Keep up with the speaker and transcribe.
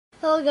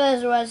Hello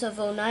guys,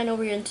 RiseFO9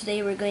 over here, and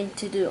today we're going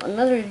to do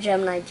another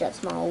Gemini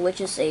Jets model, which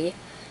is a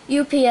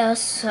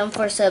UPS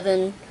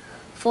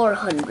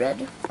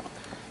 747-400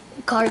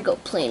 cargo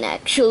plane,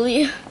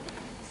 actually.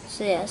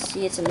 So yeah,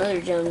 see, it's another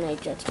Gemini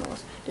Jets model.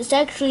 This is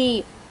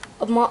actually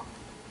a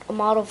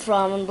model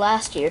from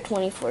last year,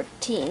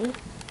 2014.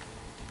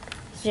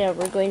 So yeah,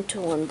 we're going to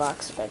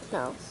unbox it right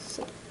now.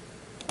 So,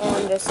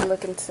 and just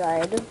look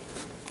inside,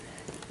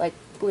 like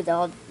with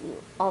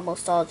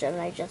almost all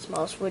Gemini Jets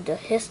models, with the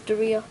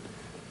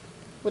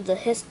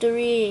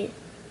history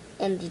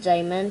and the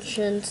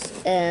dimensions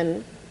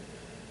and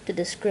the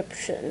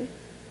description.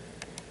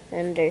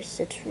 And there's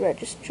its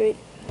registry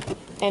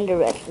and the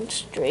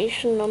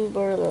registration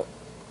number,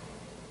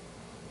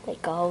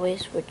 like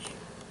always,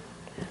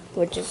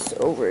 which is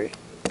over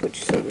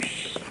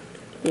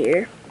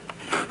here.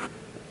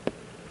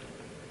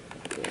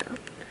 Yeah,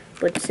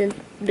 but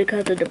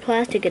because of the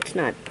plastic, it's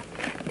not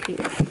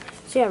here.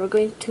 So yeah, we're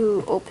going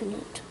to open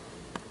it.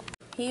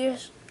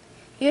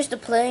 Here's the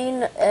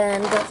plane,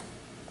 and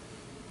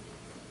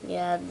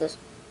yeah,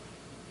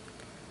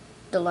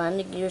 the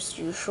landing gear as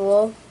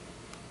usual,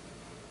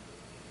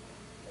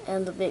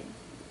 and the big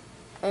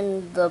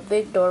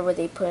door where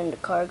they put in the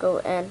cargo,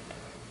 and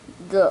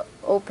the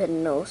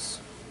open nose.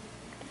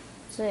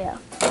 So yeah,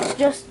 it's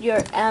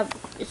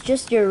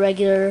just your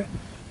regular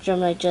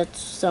Gemini Jet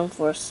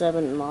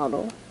 747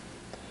 model.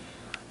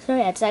 So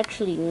yeah, it's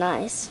actually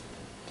nice.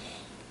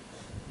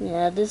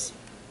 Yeah, this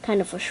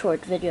kind of a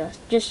short video,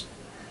 just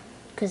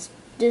because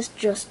this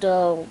just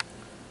a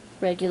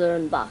regular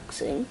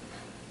unboxing.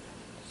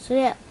 So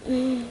yeah,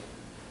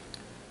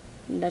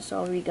 that's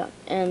all we got.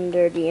 And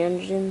there are the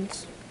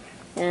engines,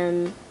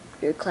 and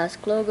your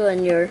classic logo,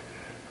 and your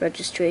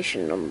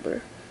registration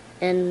number,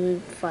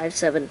 and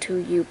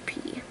 572 UP.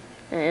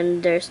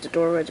 And there's the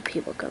door where the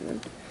people come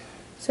in.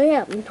 So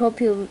yeah,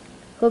 hope you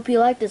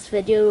like this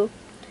video,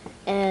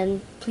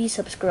 and please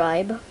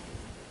subscribe.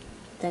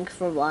 Thanks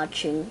for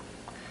watching.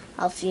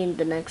 I'll see you in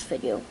the next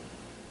video.